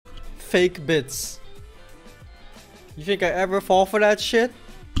fake bits. You think I ever fall for that shit?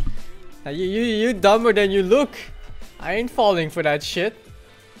 You dumber than you look. I ain't falling for that shit.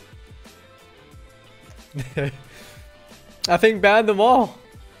 I think ban them all.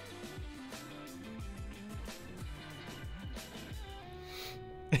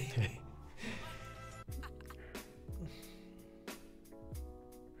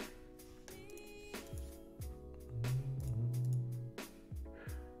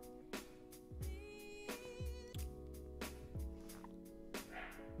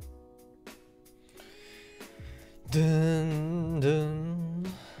 Dun, dun.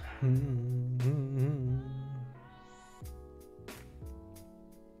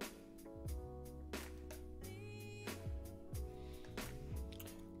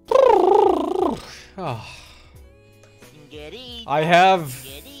 I have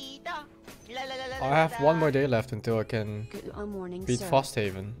one more day left until I can beat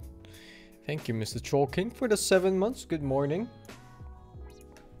Frosthaven. Thank you, Mr. Troll King, for the 7 months. Good morning.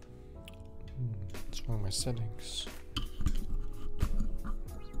 What's wrong with my settings?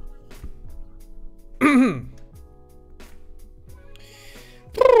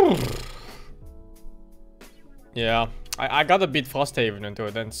 Yeah, I gotta beat Frosthaven until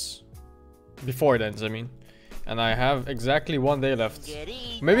it ends. Before it ends, I mean. And I have exactly 1 day left.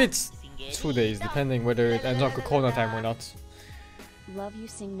 Maybe it's 2 days, depending whether it ends on Kokona time or not. Love you,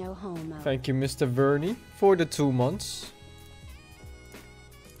 sing no homo. Thank you, Mr. Verney, for the 2 months.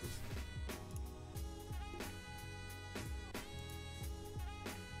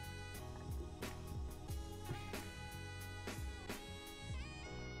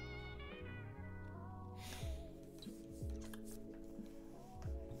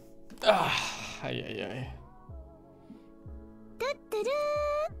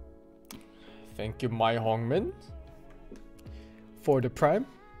 Thank you, My Hongmin, for the prime.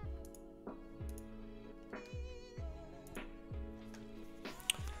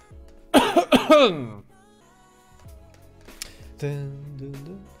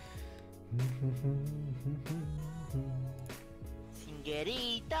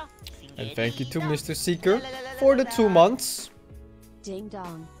 And thank you to Mr. Seeker for the 2 months. Ding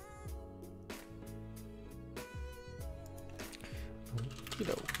dong.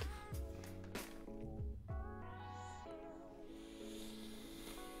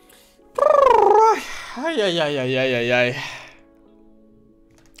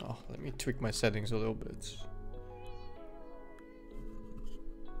 Oh, let me tweak my settings a little bit.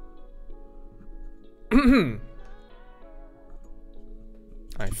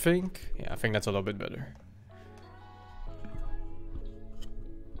 I think that's a little bit better.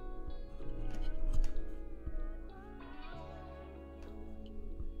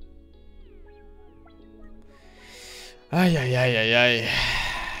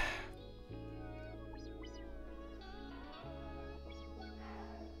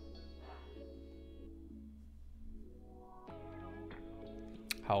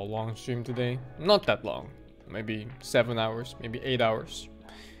 How long stream today? Not that long. Maybe 7 hours, maybe 8 hours.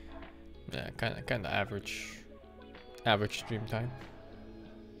 Yeah, kind of average stream time.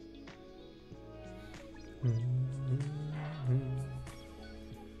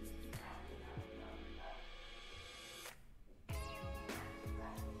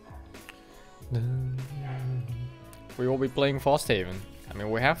 We will be playing Frosthaven. I mean,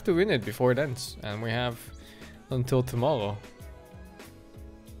 we have to win it before it ends, and we have until tomorrow.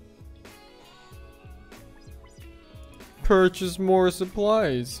 Purchase more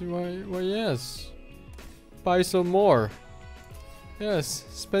supplies. Why yes. Buy some more. Yes,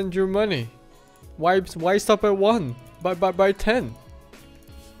 spend your money. Why stop at 1? Buy 10.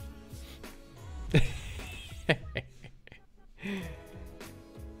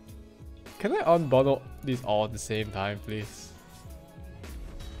 Can I unbundle these all at the same time, please?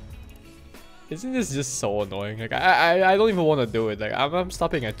 Isn't this just so annoying? Like I don't even want to do it. Like I'm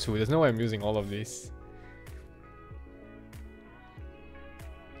stopping at 2. There's no way I'm using all of these.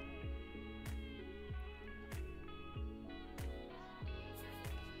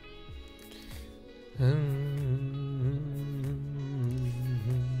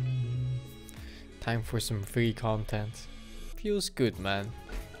 Time for some free content. Feels good, man.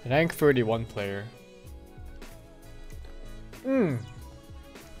 Rank 31 player.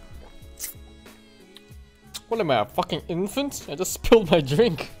 What am I, a fucking infant? I just spilled my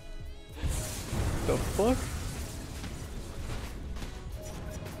drink. The fuck?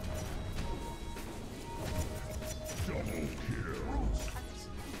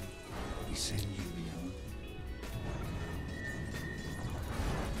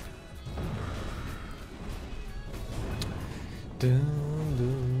 Dun,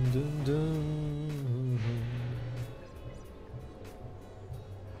 dun, dun,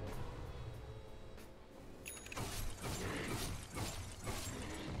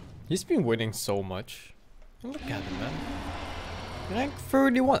 He's been winning so much. Look at him, man. Rank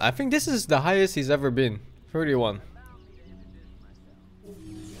 31. I think this is the highest he's ever been. 31.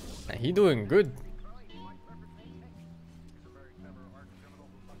 And he doing good.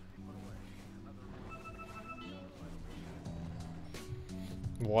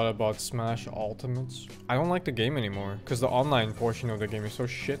 What about Smash Ultimates? I don't like the game anymore because the online portion of the game is so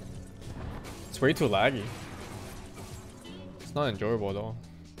shit. It's way too laggy. It's not enjoyable though.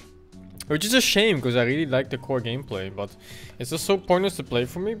 Which is a shame because I really like the core gameplay, but it's just so pointless to play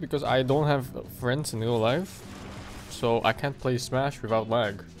for me because I don't have friends in real life. So I can't play Smash without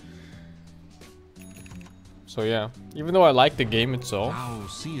lag. So yeah, even though I like the game itself,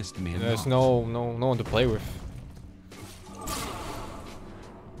 there's no one to play with.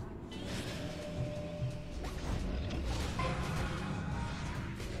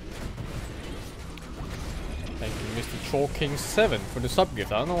 Thank you, Mr. Troll King 7 for the sub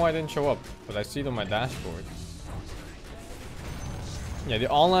gift. I don't know why I didn't show up, but I see it on my dashboard. Yeah, the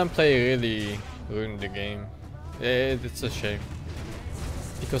online play really ruined the game. It's a shame.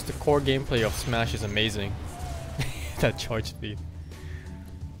 Because the core gameplay of Smash is amazing. That charge speed.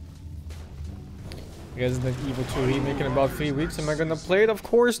 Resident Evil 2 remake in about 3 weeks. Am I gonna play it? Of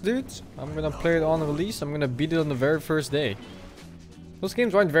course, dude. I'm gonna play it on release. I'm gonna beat it on the very first day. Those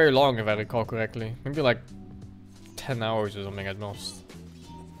games aren't very long, if I recall correctly. Maybe like 10 hours or something at most.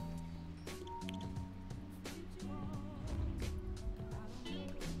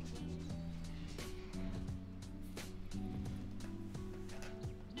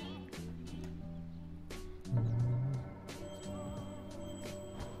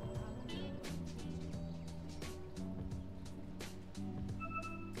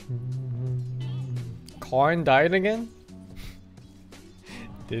 Karn died again?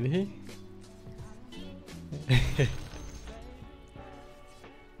 Did he?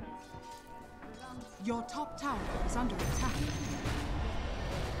 Your top tower is under attack.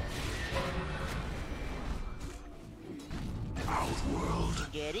 Outworld.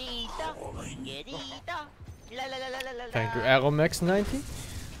 Thank you, Aeromax90,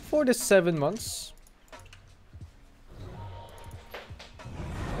 for the 7 months.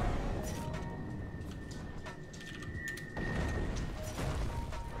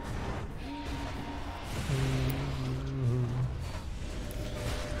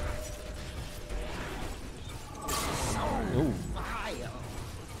 Ooh.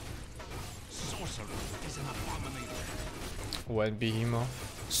 When Behemoth?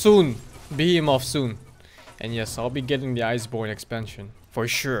 Soon! Behemoth soon. And yes, I'll be getting the Iceborne expansion. For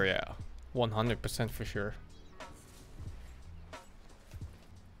sure, yeah. 100% for sure.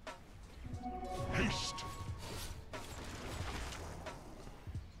 Haste.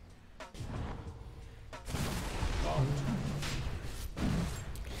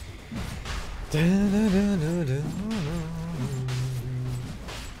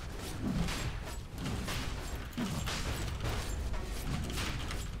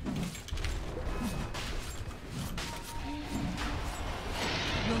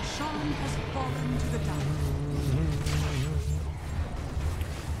 Roshan has fallen to the dark.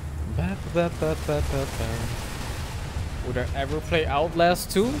 Would I ever play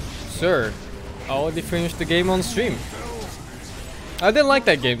Outlast 2? Sir, I already finished the game on stream. I didn't like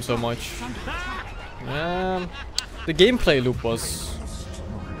that game so much. The gameplay loop was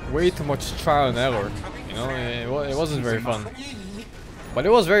way too much trial and error. You know, it wasn't very fun. But it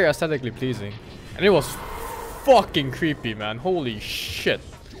was very aesthetically pleasing. And it was fucking creepy, man. Holy shit.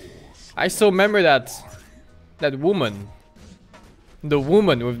 I still remember that woman. The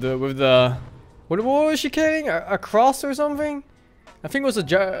woman with the what was she carrying? A cross or something? I think it was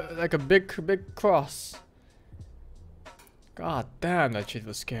like a big cross. God damn, that shit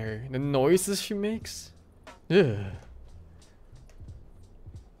was scary. The noises she makes. Ugh.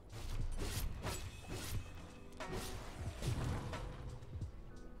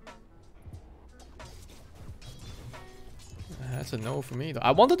 That's a no for me though.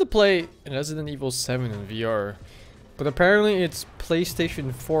 I wanted to play Resident Evil 7 in VR, but apparently it's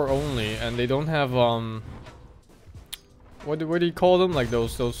PlayStation 4 only, and they don't have what do you call them? Like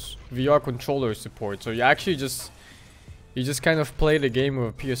those VR controller support. So you actually just kind of play the game with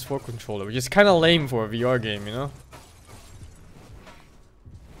a PS4 controller, which is kind of lame for a VR game, you know?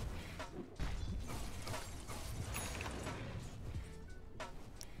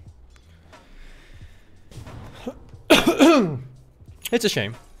 It's a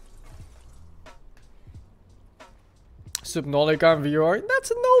shame. Subnautica in VR?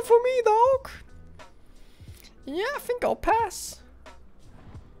 That's a no for me, dog. Yeah, I think I'll pass.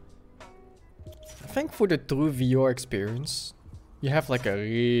 I think for the true VR experience, you have like a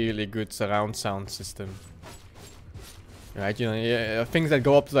really good surround sound system. Right, you know, yeah, things that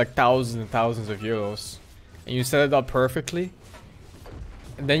go up to like thousands and thousands of euros. And you set it up perfectly.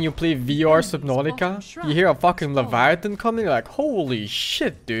 And then you play VR Subnautica. You hear a fucking Leviathan coming, you're like, holy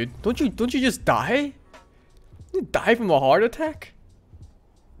shit, dude. Don't you just die? You die from a heart attack?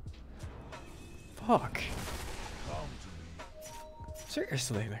 Fuck.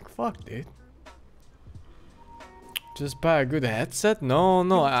 Seriously, like fuck, dude. Just buy a good headset? No,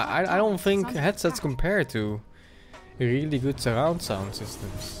 I don't think headsets compare to really good surround sound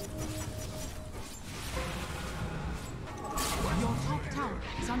systems. Your top tower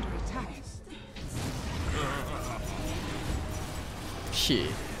is under attack.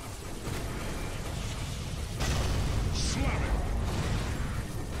 Shit.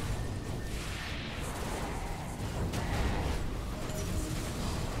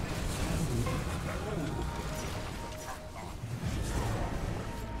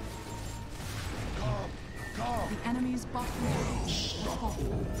 The enemy's bottom tower is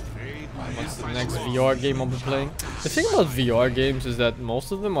falling. What's the next VR game I'll be playing? The thing about VR games is that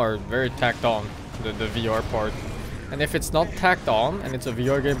most of them are very tacked on, the VR part. And if it's not tacked on and it's a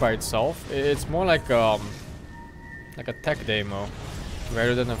VR game by itself, it's more like a tech demo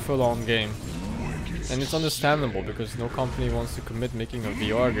rather than a full-on game. And it's understandable because no company wants to commit making a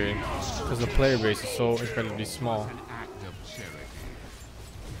VR game because the player base is so incredibly small.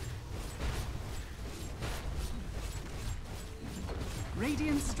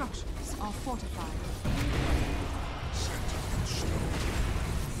 Radiant structures are fortified.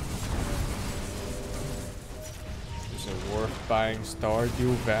 Is it worth buying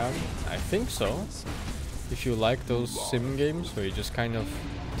Stardew Valley? I think so. If you like those sim games where you just kind of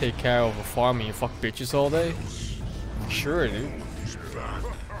take care of a farm and you fuck bitches all day. Sure, dude.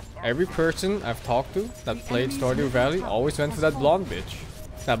 Every person I've talked to that played Stardew Valley always went for that blonde bitch.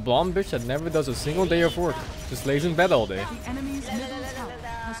 That blonde bitch that never does a single day of work. Just lays in bed all day. The enemy's middle tower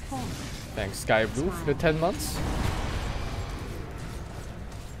has fallen. Thanks Sky Blue for the 10 months.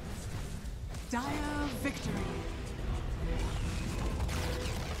 Dire victory.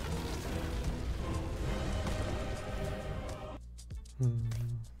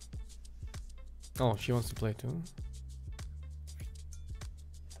 Oh, she wants to play too.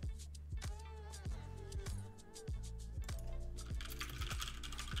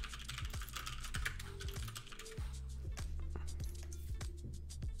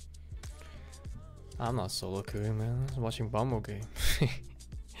 I'm not solo queuing, man. I was watching Bumble game.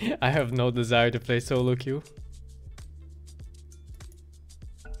 I have no desire to play solo queue.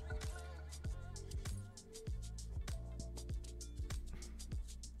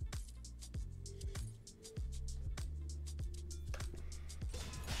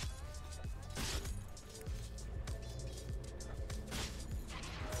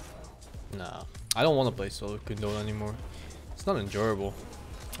 Nah, I don't want to play solo queue anymore. It's not enjoyable.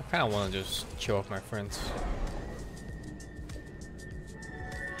 I kind of want to just chill with my friends.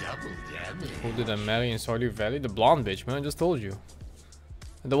 Who did I marry in Stardew Valley? The blonde bitch, man. I just told you.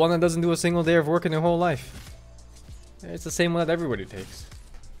 The one that doesn't do a single day of work in their whole life. It's the same one that everybody takes.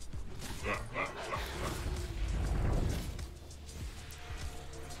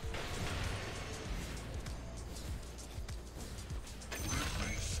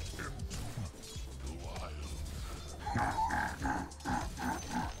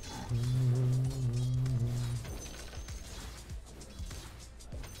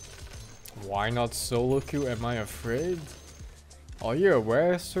 Why not solo queue? Am I afraid? Are you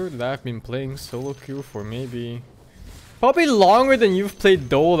aware, sir, that I've been playing solo queue for probably longer than you've played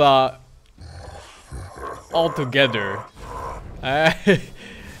Dota altogether? I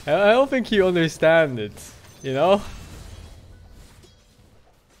don't think you understand it, you know?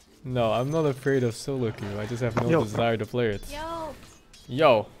 No, I'm not afraid of solo queue. I just have no desire to play it.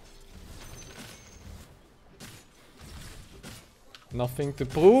 Yo. Nothing to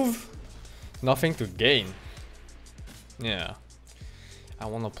prove. Nothing to gain. Yeah. I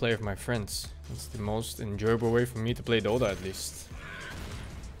want to play with my friends. It's the most enjoyable way for me to play Dota, at least.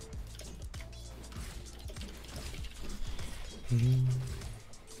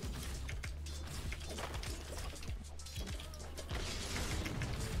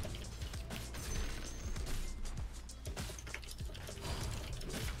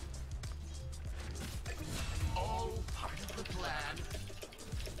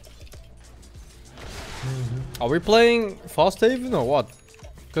 Are we playing Frosthaven or what?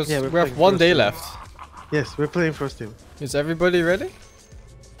 Because we have one day left. Yes, we're playing Frosthaven. Is everybody ready?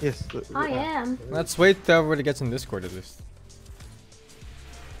 Yes. I am. Let's wait till everybody gets in Discord at least.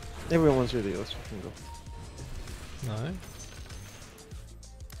 Everyone's ready. Let's fucking go. Alright.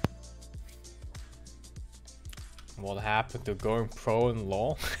 What happened to going pro in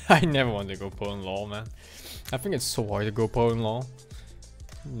LoL? I never wanted to go pro in LoL, man. I think it's so hard to go pro in LoL.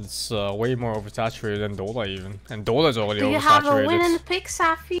 It's way more oversaturated than Dota even. And Dota's already Do oversaturated. you have a win in the pick,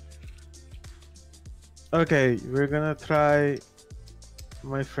 Safi? Okay, we're gonna try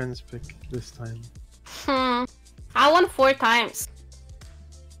my friend's pick this time. I won 4 times.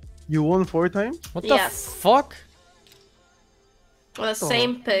 You won 4 times? What the Yes. fuck? With the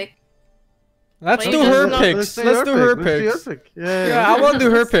same pick. Let's Wait, do that's her not- picks. Let's do her picks. Yeah, Yeah, I want to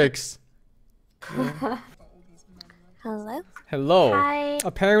do her picks. Hello? Hello. Hi.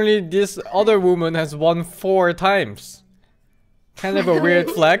 Apparently this other woman has won 4 times. Kind of a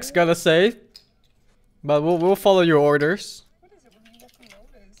weird flex, gotta say. But we'll follow your orders.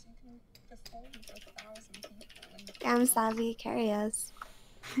 I'm Savvy, carry us.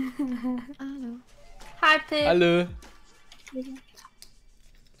 Hi, pick. Hello.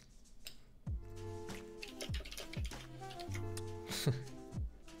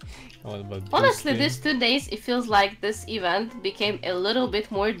 Honestly, these 2 days, it feels like this event became a little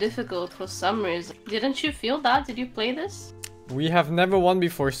bit more difficult for some reason. Didn't you feel that? Did you play this? We have never won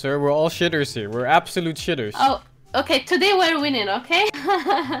before, sir. We're all shitters here. We're absolute shitters. Oh, okay, today we're winning, okay?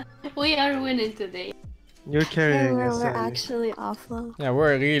 We are winning today. You're carrying us. We're Sadie. actually awful. Yeah,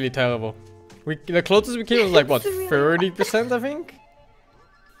 we're really terrible. The closest we came was like, what, 30%, I think?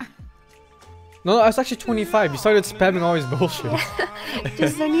 No, it's actually 25. You started spamming all his bullshit.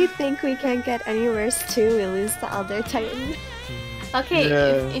 Just when you think we can't get any worse too, we lose the other Titan. Okay,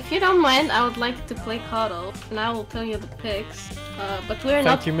 Yeah. if you don't mind, I would like to play Cuddle, and I will tell you the picks. But we're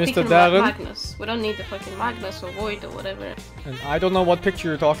not you, Mr. picking Darren. Magnus. We don't need the fucking Magnus or Void or whatever. And I don't know what picture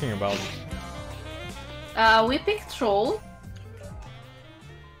you're talking about. We picked Troll.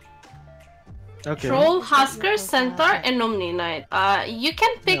 Okay. Troll, Husker, Centaur, and Omni Knight. You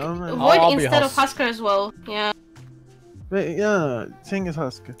can pick Yeah, man. Void I'll be instead of Husk. Husker as well. Yeah. Wait, yeah, Sing is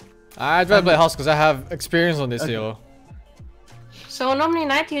Husker. I'd rather play Husk because I have experience on this Okay. hero. So on Omni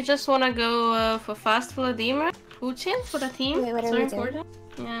Knight, you just wanna go for fast Vladimir, Putin for the team. Wait, what are so we important.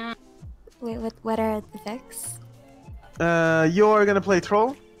 Yeah. Wait, what are the picks? You're gonna play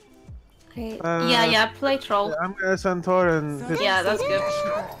Troll? Great. Yeah, play Troll. I'm gonna Centaur and... Yeah, that's good.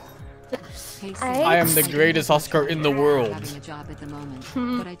 Alright. I am the greatest Husker in the world. Having a job at the moment,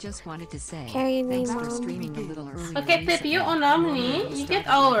 but I just wanted to say Carry me, thanks for Mom. streaming a little earlier. Okay, Pip, you on Omni, you get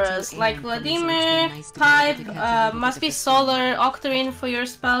auras like Vladimir, Pipe, must be Solar, Octarine for your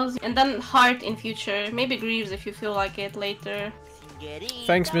spells, and then Heart in future. Maybe Greaves if you feel like it later.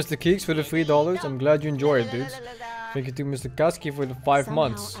 Thanks, Mr. Keeks, for the $3. I'm glad you enjoyed, dudes. Thank you to Mr. Kaski for the 5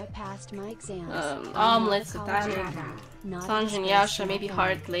 months. I passed my exams. Omelette, Satanic, Sanjin, Yasha, maybe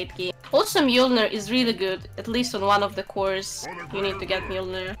Heart late game. Also, Mjolnir is really good, at least on one of the cores. You need to get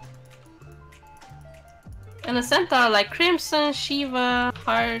Mjolnir. And a Centaur like Crimson, Shiva,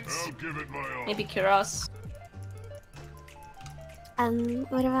 Hearts, maybe Kiras.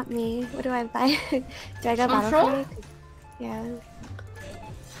 What about me? What do I buy? Do I go Control? Battle Freak? Yeah.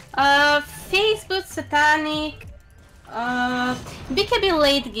 Face Boot, Satanic. BKB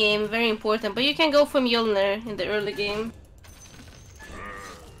late game, very important, but you can go for Mjolnir in the early game.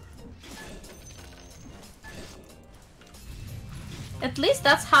 At least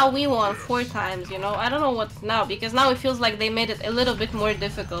that's how we won 4 times, you know? I don't know what now, because now it feels like they made it a little bit more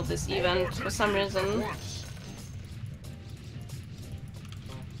difficult this event for some reason.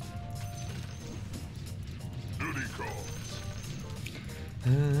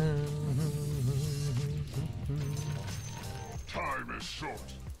 Time is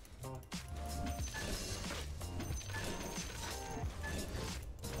short.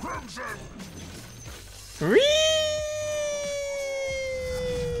 Crimson!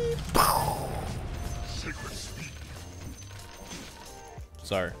 Sacred speed.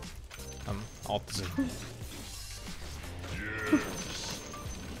 Sorry. I'm autism. Yes.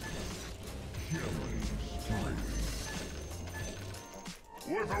 Killing spree.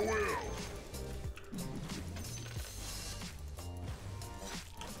 With a will.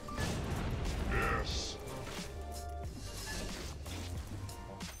 Yes.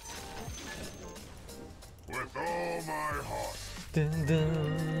 With all my heart.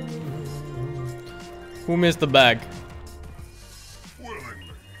 Who missed the bag?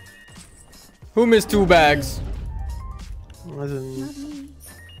 Willingly. Who missed 2 bags? Wasn't...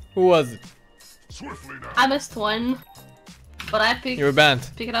 Who was it? Swiftly now. I missed 1, but I You were banned.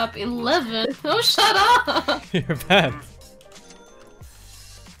 picked up 11. Oh, shut up! You were banned.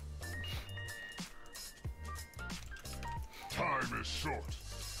 Time is short.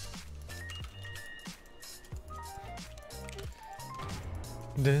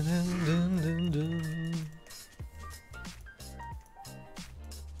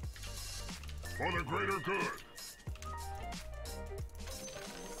 For the greater good.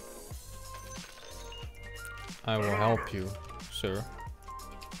 I will help you, sir.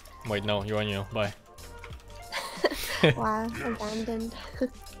 Wait, no, you're on your own. Bye. Wow, abandoned.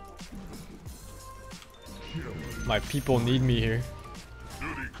 My people need me here.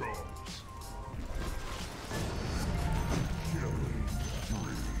 Duty calls.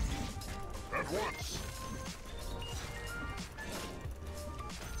 At once.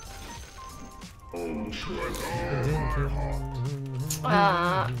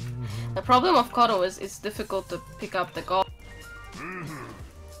 The problem of Koto is it's difficult to pick up the goal.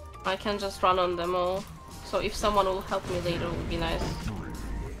 I can just run on them all. So if someone will help me later, would be nice.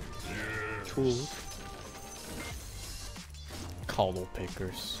 Cool. Colo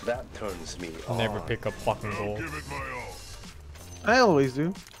pickers. That turns me Never on. pick up fucking I'll gold. give it my all. I always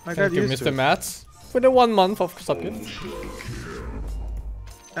do. I got Thank you, used to Mr. it. Mats, for the 1 month of sub gift.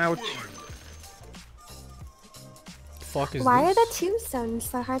 Ouch. Fuck is Why are this? the tombstones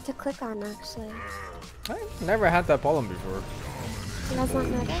so hard to click on, actually? I never had that problem before. You guys not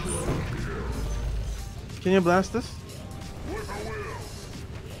notice? Can you blast this?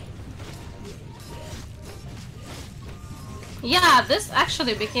 Yeah, this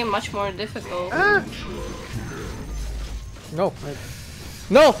actually became much more difficult. No.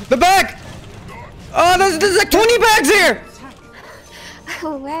 No! The bag! Oh, there's like 20 bags here!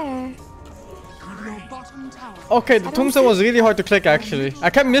 Where? Your bottom tower. Okay, the tombstone was really hard to click actually. I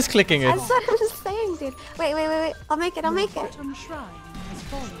kept misclicking it. That's what I'm saying, dude. Wait. I'll make it. Your bottom shrine has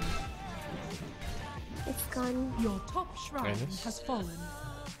fallen. It's gone. Your top shrine Nice. has fallen.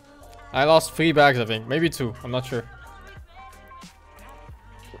 I lost 3 bags, I think. Maybe 2. I'm not sure.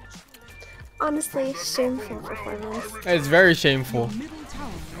 Honestly, shameful performance. It's very shameful. Your middle tower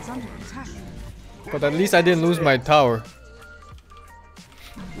is under attack. But at least I didn't lose my tower.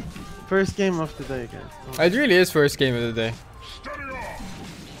 First game of the day, guys. It really is first game of the day. Steady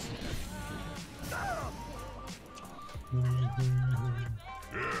on.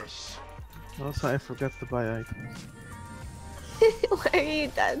 Yes. Also, I forgot to buy items. Why are you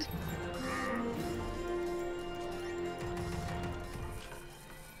dead?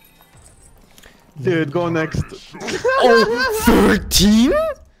 Dude, go next. Oh, 13?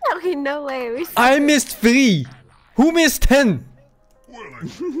 Okay, no way. We I missed 3. Who missed 10? Willing.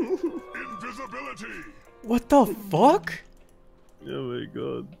 Invisibility. What the fuck? Oh my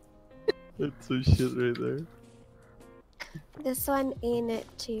god. That's some shit right there. This one ain't it,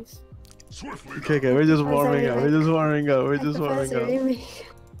 Chief. Swiftly. Okay, we're just Where's warming up. We're everything? just warming up. We're Like just warming Professor up. Amy.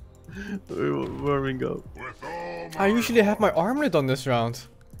 We're warming up. With all my I usually have my armlet on this round.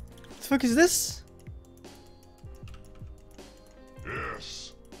 What the fuck is this?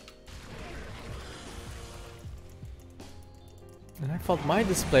 Yes. And I thought my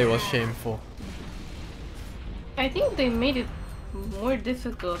display was shameful. I think they made it more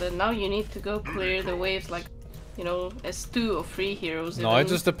difficult, and now you need to go clear the waves like, you know, as 2 or 3 heroes. No, even. it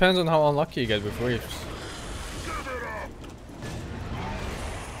just depends on how unlucky you get with waves. Give it up.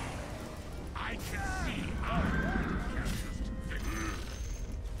 I can see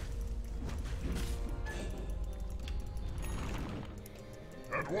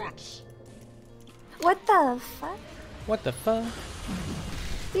at once. What the fuck? What the fuck?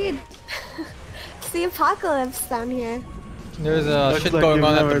 Dude. It's the apocalypse down here. There's a Looks shit like going you've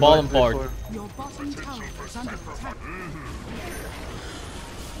on at never the done bottom it part. before. Your bottom tower is under attack.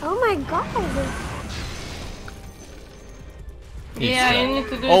 Oh my god. Yeah, you need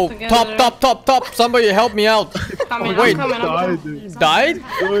to do Oh, it together. top! Somebody help me out! Coming, Wait. I'm coming. Died, dude. You died?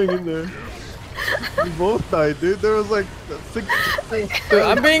 Going in there. We both died, dude. There was like 6 Dude,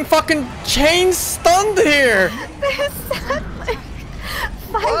 I'm being fucking chain stunned here! There's like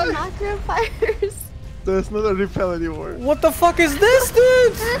 5 macro fires. There's not a repel anymore. What the fuck is this,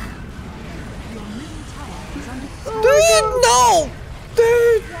 dude? Dude, no!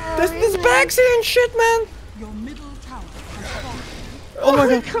 Dude, this bags here and shit, man! Your middle tower has fallen. Oh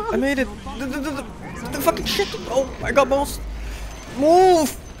my god, I made it! The fucking shit! Oh, I got most.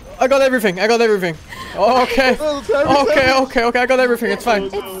 Move! I got everything, Oh, okay. Okay, I got everything, it's fine.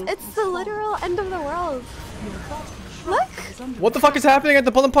 It's the literal end of the world. Look! What the fuck is happening at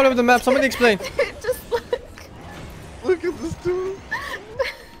the bottom part of the map? Somebody explain. Just look. Look at this dude.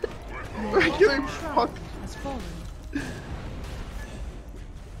 We're getting fucked. Has fallen.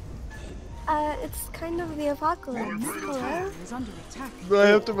 It's kind of the apocalypse. Hello? Is under attack. Do I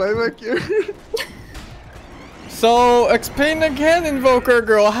have to buy back here? So, explain again, Invoker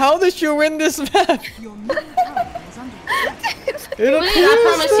Girl. How did you win this map? Your middle tower is under attack.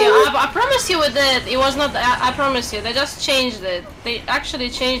 I promise you we did. It was not, I promise you. They just changed it. They actually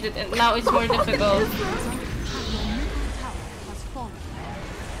changed it and now it's more difficult.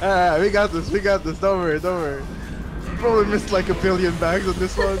 We got this, don't worry, Probably missed like 1 billion bags on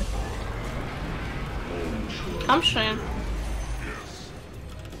this one. I'm sure.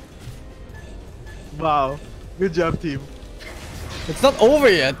 Wow, good job team. It's not over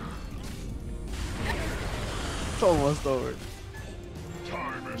yet. It's almost over.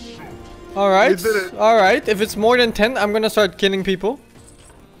 Time is short. Alright, You did it. alright. If it's more than 10, I'm gonna start killing people.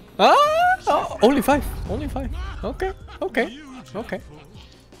 Ah! Oh, only 5. Only 5. Okay, okay, okay.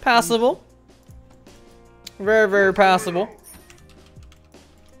 Passable. Very, very passable.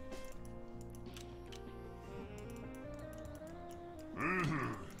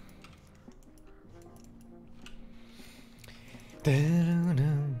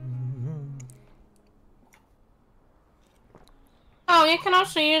 Oh, you can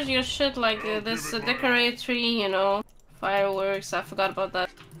also use your shit like this decorate tree, you know, fireworks. I forgot about that.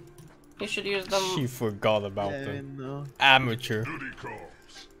 You should use them. She forgot about Yeah, them. no. Amateur. Duty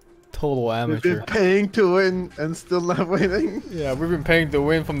calls. Total We've amateur. been paying to win and still not winning. Yeah, we've been paying to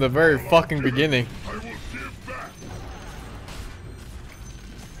win from the very fucking beginning. I will give back.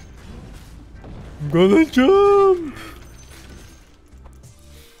 I'm gonna jump!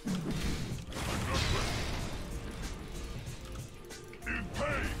 In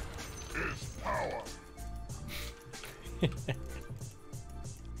pain is power.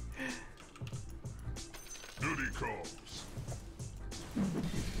 Duty calls.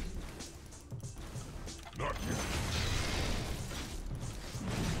 Not yet.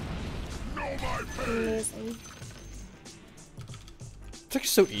 Know my pain. Amazing. It's actually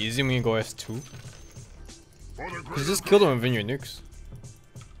so easy when you go S2. For the You greater just kill them with your nukes.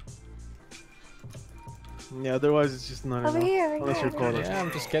 Yeah, otherwise it's just not Over enough. here, Unless you're caught up. Yeah, I'm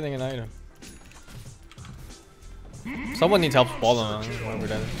just getting an item. Someone needs help spawning, whoever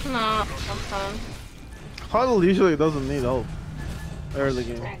that is. No, I'm fine. Huddle usually doesn't need help. Early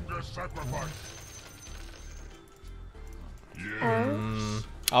game. Strongest sacrifice.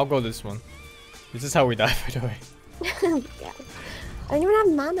 I'll go this one. This is how we die, by the way. Yeah. I don't even have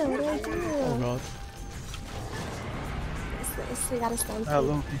mana. What do I do? Oh god. We gotta stand. I'll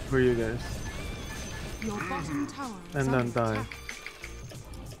look for you guys. Your bottom tower is And then under die. attack.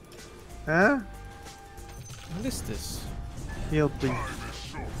 Huh? What is this? Heal please. Time is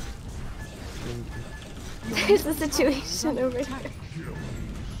short. There's a situation over here.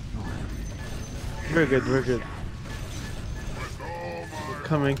 We're good, we're good. With all my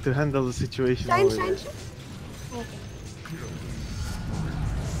Coming to handle the situation Shine, over shine, there. shine.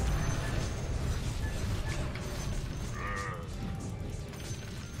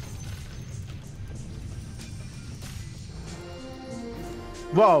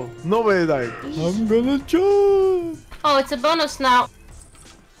 Wow, nobody died. I'm gonna jump! Oh, it's a bonus now.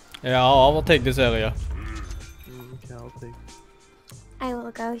 Yeah, I'll take this area. Okay, I'll take. I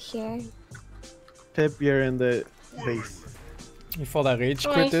will go here. Pip, you're in the base. You thought I rage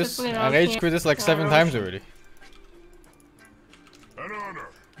Oh, I quit should this? put it I on rage here. quit this like 7 Alright. times already. an honor.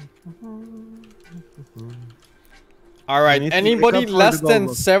 Alright, need to anybody make up for less the than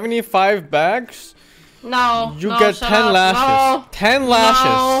gold. 75 bags, No. you no, get shut 10 up. lashes. 10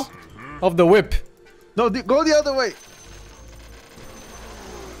 lashes of the whip. No, go the other way.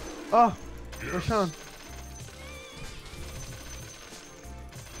 Oh, Roshan.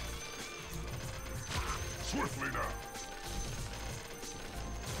 Swiftly now.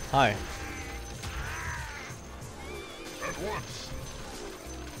 Hi. At once.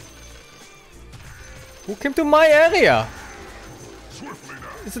 Who came to my area? Swiftly now.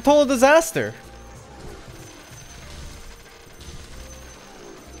 It's a total disaster.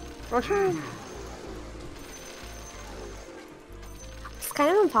 Roshan. It's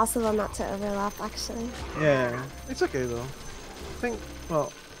kind of impossible not to overlap, actually. Yeah, it's okay though. I think,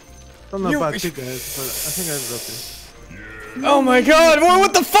 well, I'm not bad too guys, but I think I ended up here. Oh my god,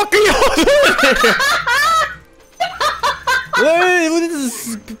 what the fuck are you doing? Wait, what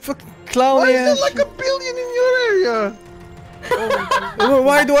is this fucking clown Why ass is there like 1 billion in your area?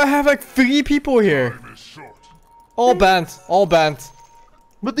 Why do I have like 3 people here? Time is short. All banned, all banned.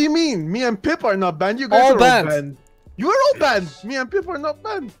 What do you mean? Me and Pip are not banned. You guys All are banned. all banned. You are all banned. Me and Pip are not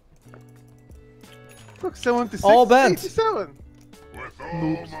banned. Look, 76, All banned. 87. With all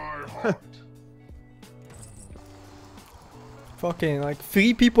my heart. Fucking like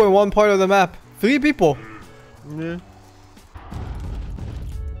 3 people in one part of the map. 3 people. Yeah.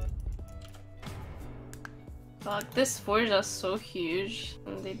 Fuck, this forge is so huge,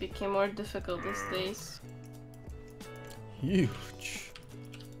 and they became more difficult these days. Huge.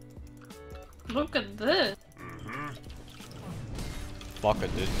 Look at this. Fuck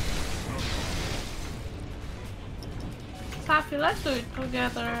it, dude. Taffy, let's do it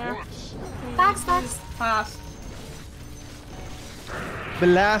together. Facts, facts. Fast.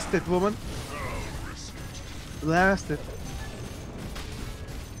 Blast it, woman. Blast it.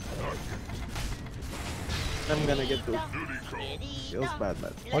 I'm gonna get those. Feels bad,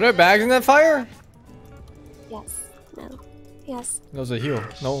 man. Are there bags in that fire? Yes. No. Yes. There's a heal.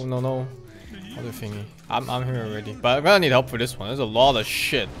 No, no, no. Other thingy. I'm here already. But I'm gonna need help for this one. There's a lot of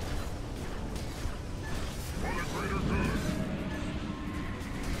shit.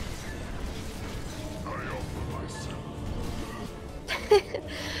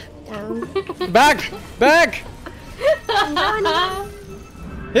 Down. Back! Back!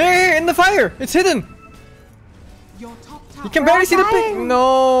 Here, in the fire! It's hidden! Your top tower. You can barely see the pic.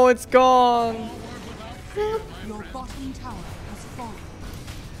 No, it's gone. Your bottom tower has fallen.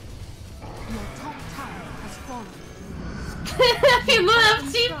 Your top tower has fallen. You don't have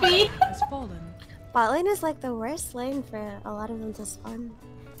TP. Has fallen. Bot lane is like the worst lane for a lot of them to spawn.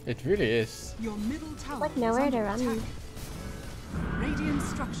 It really is. Your middle tower Like is nowhere under to run. attack. Radiant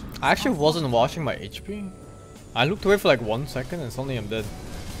structures. I actually are wasn't fortified. watching my HP. I looked away for like 1 second and suddenly I'm dead.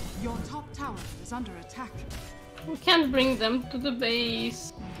 Your top tower is under attack. We can't bring them to the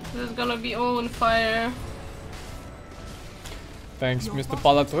base. There's gonna be all on fire. Thanks, Mr.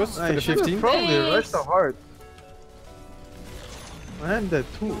 Palatrus, for I the should have 15. probably rushed Thanks. so hard. And the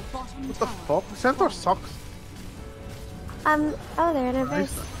two. Your bottom What the tower fuck? Centaur sucks. Oh, they're in a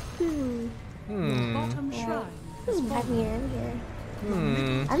Nice. verse. Hmm. Hmm. bottom Yeah. shrine has I'm fallen. here, I'm here.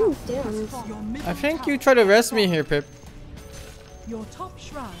 Hmm. I'm doomed. Your middle I think tower you try to has rest me fallen. here, Pip. Your top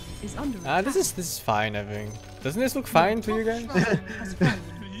shrine is under Ah, this is fine, I think. Doesn't this look fine to you guys?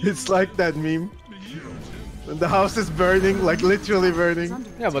 It's like that meme. When the house is burning, like literally burning.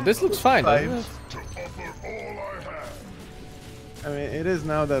 Yeah, but this looks fine, doesn't Fine. it? To offer all I have. I mean, it is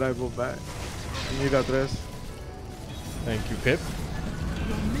now that I go back. I need that rest. Thank you, Pip.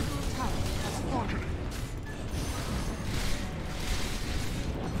 Your middle tower has fallen.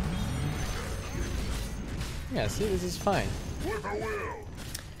 Yeah, see, this is fine. With a will.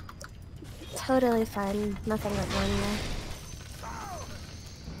 Totally fine. Nothing but one there.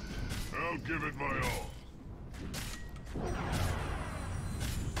 I'll give it my all.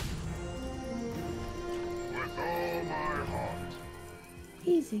 With all my heart.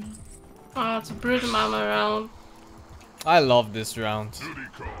 Easy. Oh, it's a brute mama round. I love this round. Duty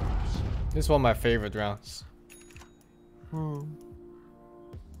calls. This is one of my favorite rounds.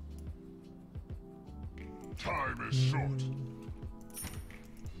 Time is short.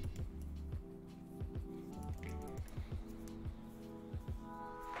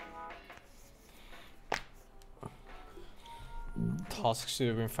 Task should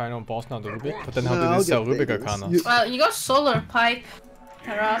have been final boss, not the Rubik. But then how No, did I'll this sell get Rubik Vegas. Arcana? You- Well, you got solar pipe.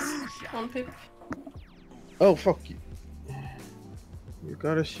 Harass. One Pip. Oh, fuck you. You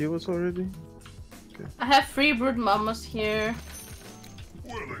got a shield already? I have 3 brood mamas here.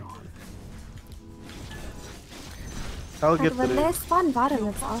 Willing. I'll God, get when to they it. spawn bottom,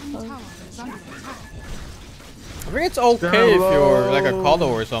 it's Bottom awful. tower is under attack. I think it's okay if you're like a Kodo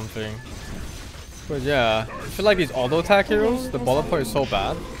or something. But yeah, I feel like these auto attack heroes, the bullet point is so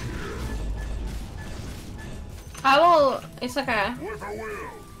bad. I will. It's okay. With a will.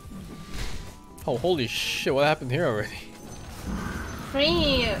 Oh, holy shit, what happened here already?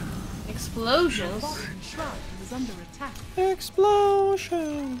 3 explosions. Bottom shrine is under attack.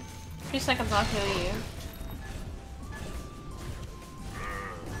 Explosion! 3 seconds, I'll kill you.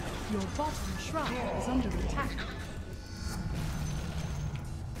 Your bottom shrine is under attack.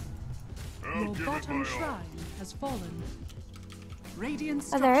 I'll Your give it bottom my all. shrine has fallen. Radiant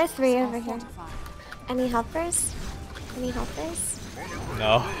Oh, there are structures 3 are over here. fortified. Any helpers? Any helpers?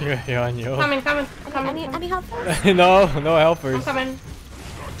 No, you're on your own. Coming, coming, coming. Any helpers? No I'm helpers. coming.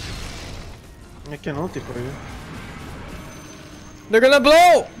 I can ulti for you. They're gonna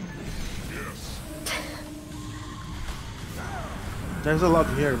blow! There's a lot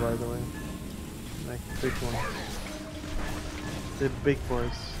here, by the way. Like, big one. The big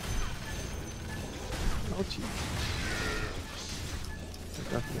boys. Ouchie.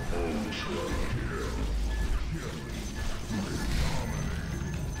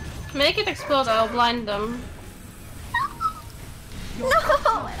 Make it explode, I'll blind them. No!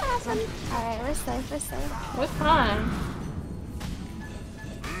 What happened? Alright, we're safe, we're safe. We're fine.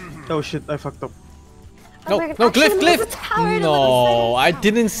 Oh shit, I fucked up. Oh, No, we're no, actually Glyph, gonna move the Glyph! tower to the No, side. I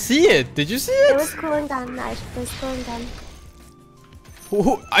didn't see it. Did you see It was it? cooling down. No, it was cooling down.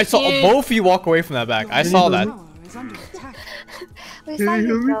 I saw Yeah. both of you walk away from that back. I Your saw middle that. tower is is under attack. We saw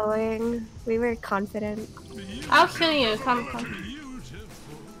you going. We were confident. I'll kill you. Come, come.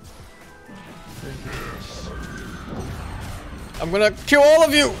 I'm gonna kill all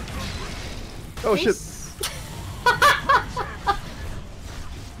of you! Oh shit.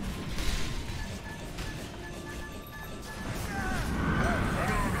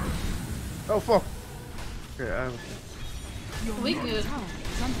 Oh fuck. Okay, I'm okay. We good.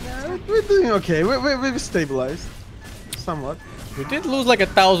 We're doing okay. We're stabilized. Somewhat. We did lose like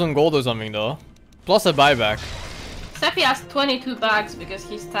 1,000 gold or something though. Plus a buyback. Seppi has 22 bags because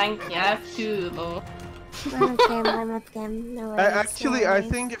he's tanky. I have 2 though. I'm up game. No worries. Actually, I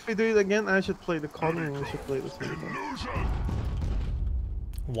think if we do it again, I should play the corner and we should play the same one.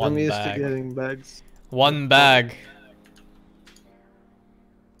 One I'm used to bag. getting bags. One bag.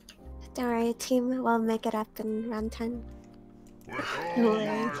 Don't worry, team. We'll make it up in round 10. No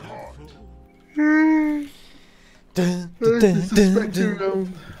worries.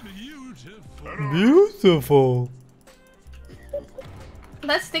 Beautiful.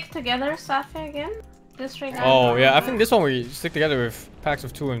 Let's stick together, Safi, again. Disregard. Oh yeah, I think this one we stick together with packs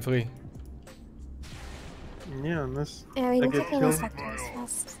of 2 and 3. Yeah, unless Yeah, we I can get take the killed. sectors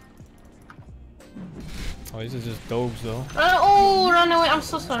first. Oh, these are just dobes though. Oh, run away. I'm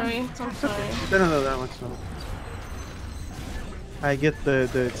so sorry. I'm sorry. They don't know that much now. I get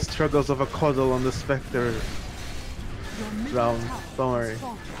the struggles of a cuddle on the Spectre round. Don't worry.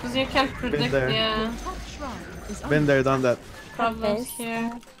 Because you can't predict there. the Been there, done that. problems Okay.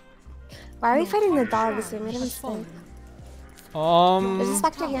 here. Why are we fighting the dogs? We made a mistake. There's a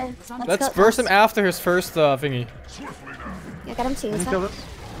Spectre here. Let's go burst him fast. after his first thingy. Yeah, get him too. Can you Seth. kill us?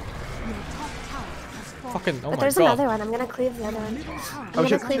 Fucking, oh But my there's god. another one. I'm gonna cleave the other one. I'm Oh gonna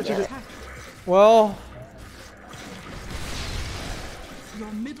shit, cleave shit, the shit. other. Well,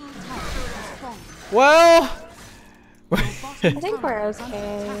 Your middle tower has fallen. well. I think we're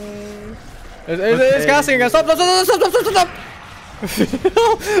okay. It's casting again. Stop, stop, stop, stop, stop, stop, stop.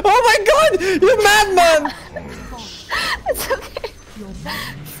 Oh my god, you madman! It's okay.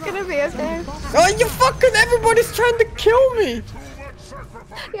 It's gonna be okay. Oh, you fucking, everybody's trying to kill me.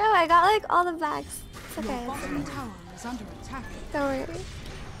 Yeah, I got like all the bags. It's okay. It's Bottom okay. tower is under attack. Don't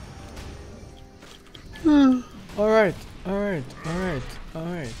worry. Alright, alright, alright,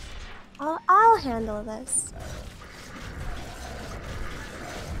 alright. I'll handle this.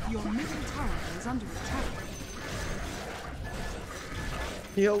 Your middle tower is under attack.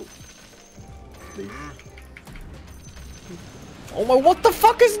 Heal. Oh my, what the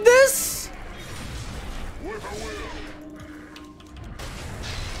fuck is this?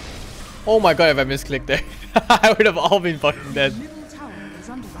 Oh my god, if I misclicked there, I would have all been fucking dead. Middle tower is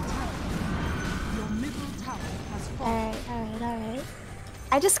under attack. Your middle tower has fallen. Alright.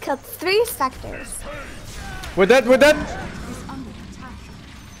 I just killed 3 Spectres. We're dead, we're dead! Is under attack.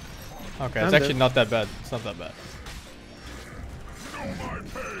 Okay, I'm it's actually dead. not that bad. It's not that bad.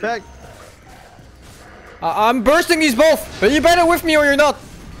 Back. I'm bursting these both! But you better with me or you're not!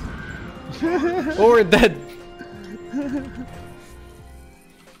 Or we're dead.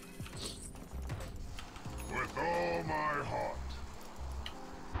 With all my heart.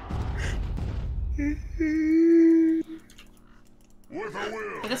 With a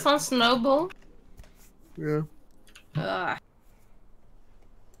will. This one's snowball. Yeah. Ugh.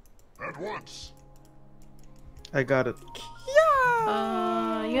 At once. I got it.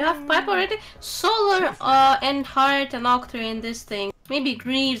 You have pipe already? Solar and heart and octary in this thing. Maybe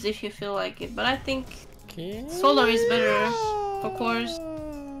Greaves if you feel like it, but I think solar is better, of course.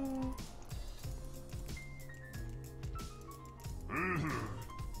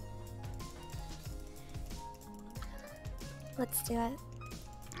 Let's do it.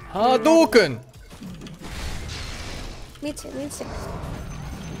 Hadouken! Me too, me too.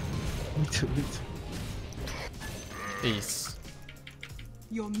 Me too, me too. Peace.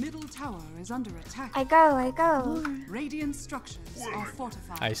 Your middle tower is under attack. I go. Radiant structures are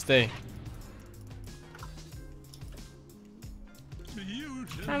fortified. I stay.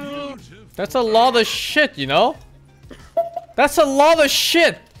 That's a lot of shit, you know? That's a lot of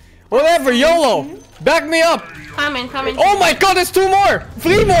shit! Whatever, YOLO! Back me up! Coming. Oh my god, there's 2 more!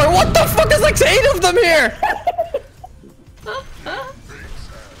 3 more! What the fuck? There's like 8 of them here!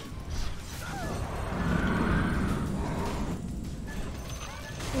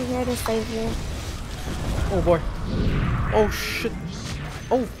 I'm here to save you. Oh boy. Oh shit.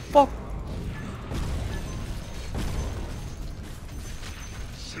 Oh fuck.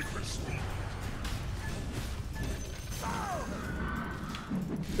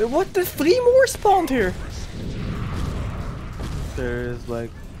 What the 3 more spawned here? There's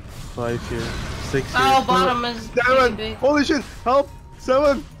like 5 here. 6. Oh, bottom is pretty 7. big. Holy shit! Help!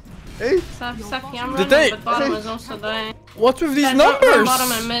 7, 8. Saki, I'm Did running, they- but bottom is also dying. What's with these Guys, run numbers?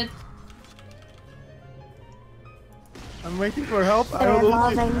 bottom and mid. I'm waiting for help. I They're will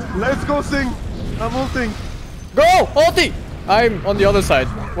ult. evolving. Let's go, Sing. I'm ulting. Go! Ulti! I'm on the other side.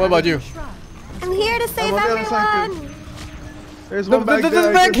 What about you? I'm here to save I'm on the other side, everyone. There's The one back there.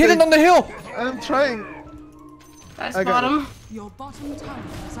 I back can hidden take. on the hill! I'm trying. Guys, I got bottom. Your bottom tower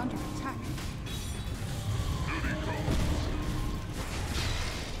is under attack.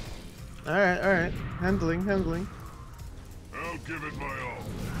 Alright. Handling. I'll give it my all.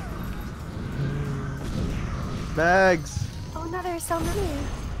 Bags. Oh no, there's so many.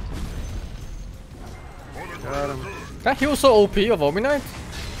 Got him. That he was so OP of Omnight.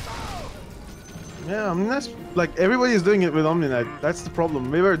 Yeah, I mean that's like everybody's doing it with Omninet. That's the problem.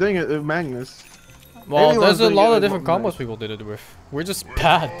 We were doing it with Magnus. Well, Everyone's there's a doing lot it of with different Omninet. combos people did it with. We're just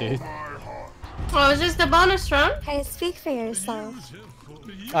bad, dude. Oh, is this the bonus round? Hey, speak for yourself.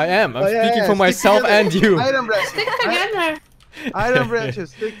 I am. I'm Oh, yeah, speaking yeah, for stick myself together. and you. Item branches. Stick together. Item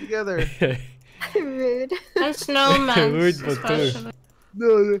branches. Stick together. Rude. And snowman. Rude, but true. especially.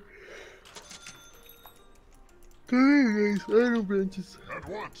 No. Come here, guys. Item branches. At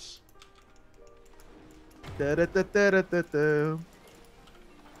once. Da-da-da-da-da-da.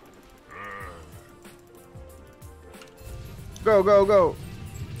 Go.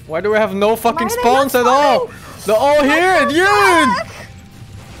 Why do we have no fucking Why are they spawns not at all? They're all here, dude!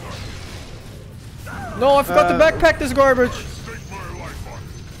 No, I forgot to backpack this garbage. Stake my life on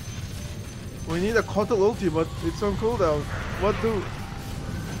it. We need a Kotal ulti, but it's on cooldown. What do?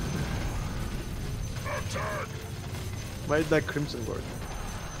 Attack. Why that Crimson Guard?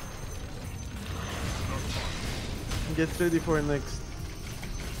 Get ready for next.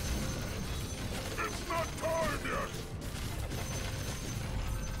 It's not time yet.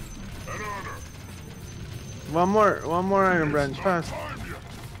 An honor. One more iron branch, fast. Time yet.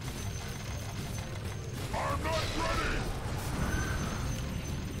 I'm not ready.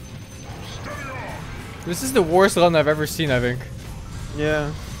 Steady on. This is the worst run I've ever seen, I think.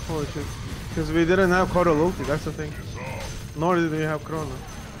 Yeah, holy shit. Because we didn't have Kotal ulti, that's the thing. Nor did we have Chrono.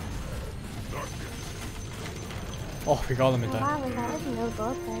 Oh, we got him in time. Wow, we got like no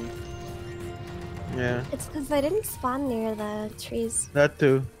gold there. Yeah, It's because they didn't spawn near the trees. that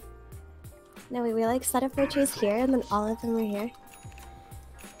too. No, we like set up our trees here and then all of them were here.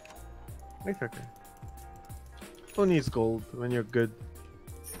 It's okay. Who needs gold when you're good?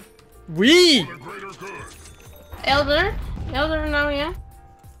 We! The greater good. Elder now, yeah.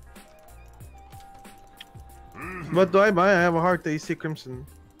 What do I buy? I have a heart AC Crimson.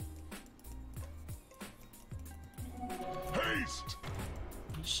 Haste.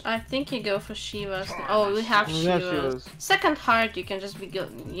 I think you go for Shivas. Oh, we have We have Shivas. Shivas. Second heart, you can just be good,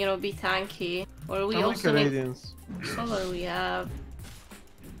 you know, be tanky. Or we I like also need Canadians. solar. We have.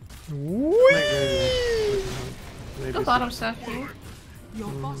 Maybe Go bottom Saki. Your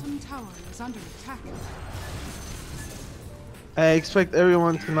bottom tower is under attack. I expect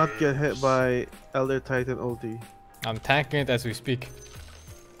everyone to not get hit by Elder Titan ulti. I'm tanking it as we speak.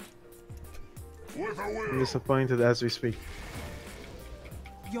 With a I'm will. disappointed as we speak.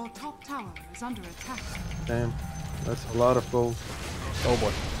 Your top tower is under attack. Damn, that's a lot of gold. Oh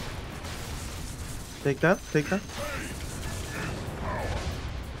boy. Take that.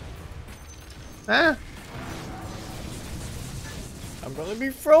 Ah! I'm gonna be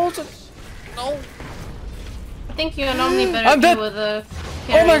frozen. No. I think you normally better I'm be dead. with a.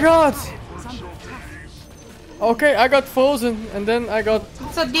 Oh my god. Is under attack. Okay, I got frozen and then I got.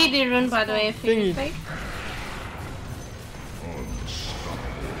 It's a DD rune, by the way, if you Thingy. think.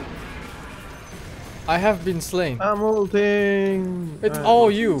 I have been slain. I'm ulting! It's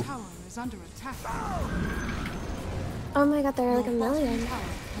all you. Tower is under attack. Oh my god, there are like a Your bottom million. tower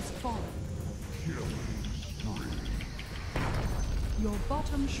has fallen. Your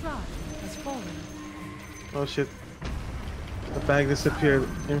bottom shrine has fallen. Oh shit. The bag disappeared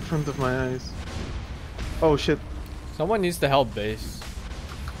in front of my eyes. Oh shit. Someone needs to help base.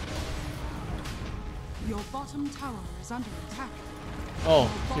 Your bottom tower is under attack.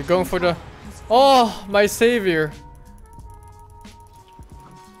 Oh, you're going for the. Oh, my savior.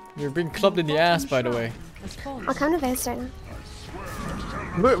 You're being clubbed in the ass, by the way. Has fallen. I'll come to base right now.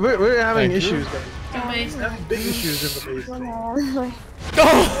 We're having Thank you. issues, guys. Go base. Big issues in the base.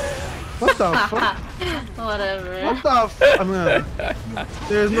 Oh! What the fuck? Whatever. What the fuck? I'm gonna.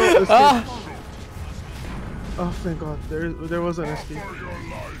 There's no escape. Ah! Oh thank god, there was an escape.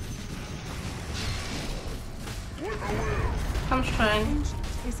 Come shrine. Ancient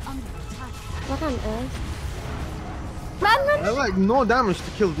is under attack. What on earth? I like no damage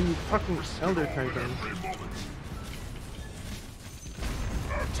to kill these fucking Elder Titans.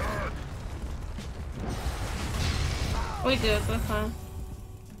 We good, we're fine.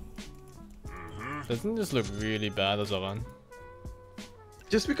 Doesn't this look really bad as a run?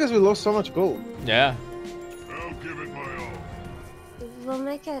 Just because we lost so much gold. Yeah. I'll give it my all. We'll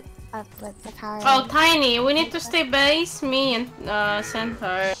make it up with the power. Oh, Tiny, we need to stay base, me and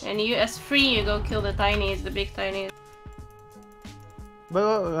Centaur. And you, as free, you go kill the Tinies, the big Tinies.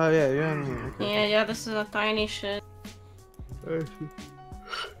 But yeah, yeah, okay. Yeah, this is a tiny shit.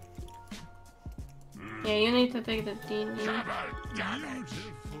 Yeah, you need to take the DD.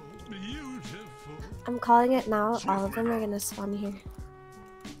 I'm calling it now. All of them are gonna spawn here.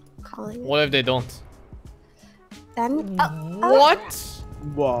 Calling it. What if they don't? Then. What?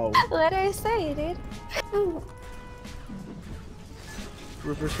 Wow. What did I say, dude?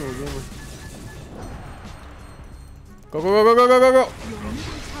 Professional gamer. Go, go, go, go, go, go, go, go! Your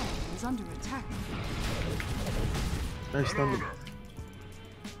middle tower is under attack. I stunned.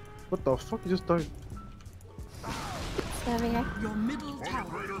 What the fuck? You just died. Over here. Your middle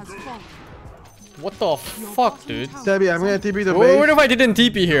tower has fallen. What the fuck, dude? Debbie, I'm gonna TP the What base. if I didn't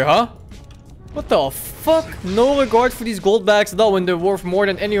TP here, huh? What the fuck? No regard for these gold bags at all when they're worth more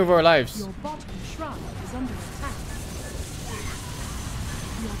than any of our lives. Your bottom shrine is under attack.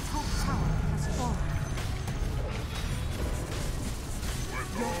 Your top tower has fallen.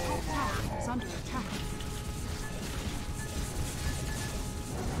 Your top tower is under attack.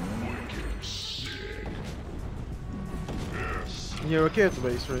 You're okay at the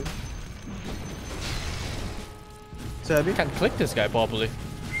base, right? Debbie? Can't click this guy properly.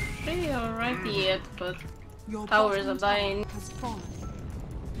 Pretty alright yet, but Your towers bottom are dying. tower has fallen.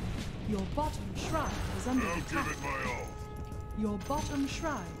 Your bottom shrine is under I'll give attack. it my all. Your bottom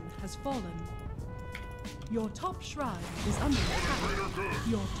shrine has fallen. Your top shrine is under attack.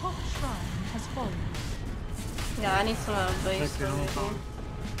 Your top shrine has fallen. Yeah, I need some base. Okay, maybe.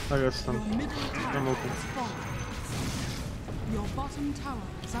 I got Your stunned. middle tower I'm open. has fallen. Your bottom tower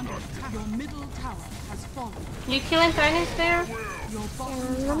is under attack. Your middle tower has fallen. You killing Tinies there? Your bottom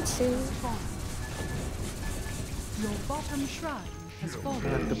Yeah, tower I'm too. has fallen. Your bottom shrine has fallen.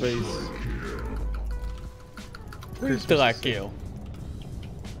 At the base. Who did I kill?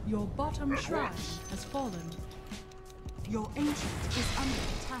 Your bottom shrine has fallen. Your ancient is under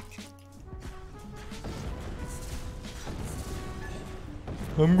attack.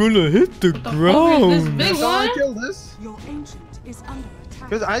 I'm gonna hit the What the fuck is this ground. big Can I one? kill this? Your ancient is under attack.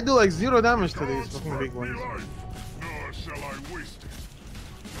 Because I do like 0 damage to these fucking big ones. Life, nor shall I waste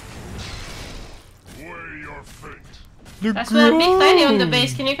it. Weigh your fate. The I saw a big Tiny on the ground.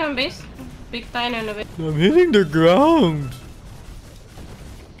 base. Can you come base? Big Tiny on the base. I'm hitting the ground.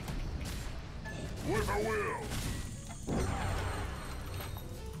 With a will.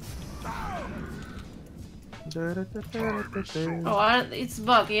 Oh, it's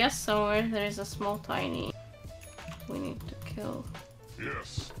bug. Yes, somewhere there is a small Tiny. We need to kill.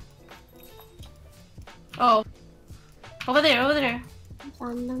 Yes. Oh, over there, over there.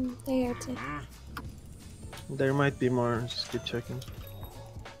 Found them. They're here too. There might be more, just keep checking.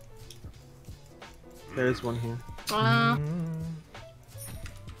 There is one here.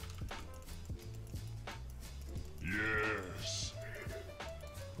 Yes.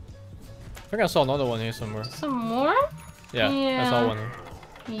 I think I saw another one here somewhere. Some more? Yeah, I saw Yeah. one here.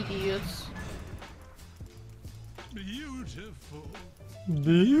 Idiots. Beautiful.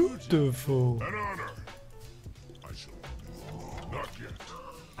 Beautiful. An honor. I shall. Not yet.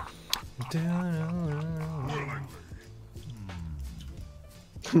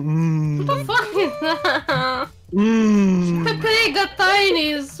 What the fuck is that? Mmm. Pepe got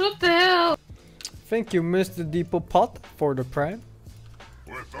Tinies. What the hell? Thank you, Mr. Depot Pot, for the prime.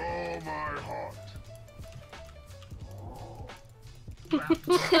 With all my heart.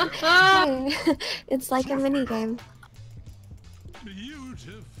 It's like a mini game.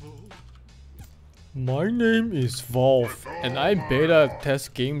 Beautiful. My name is Valve, and I beta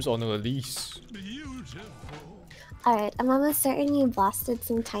test games on release. Beautiful. Alright, I'm almost certain you blasted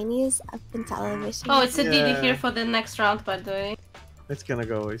some tinies up into elevation. Oh, it's a DD Yeah. here for the next round, by the way. It's gonna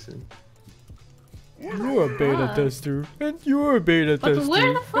go away soon. You're a beta Ah. tester, and you're a beta But tester,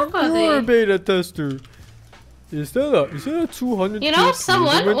 where the fuck are and you're a they? beta tester. Is that a 200? You know,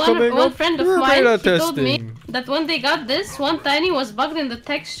 someone, one friend of mine, beta he told me testing. that when they got this, one Tiny was bugged in the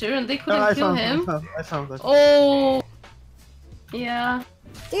texture and they No, couldn't kill him. I found that. Oh. Yeah,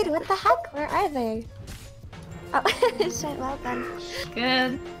 Dude, what the heck? Where are they? Oh, shit, well done.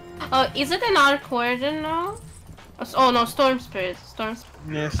 good. Oh, is it an arc warden now? Oh no, Storm Spirit. Storm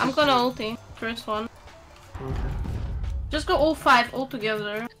Spirit. Yes. I'm gonna ulti. First one. Okay. Just go all 5 all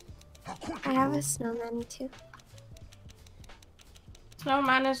together. I have a snowman too.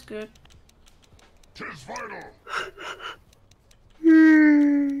 Snowman is good. Tis vital.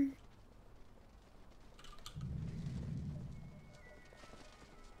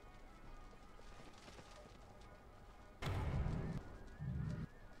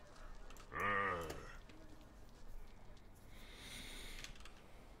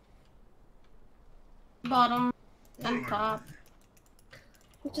 Bottom and top.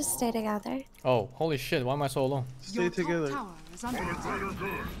 We'll just stay together. Oh, holy shit, why am I so alone? Stay together. Tower is under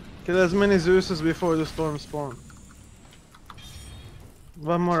attack. Kill as many Zeuses before the storm spawn.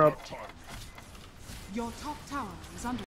 One more up. Your top tower is under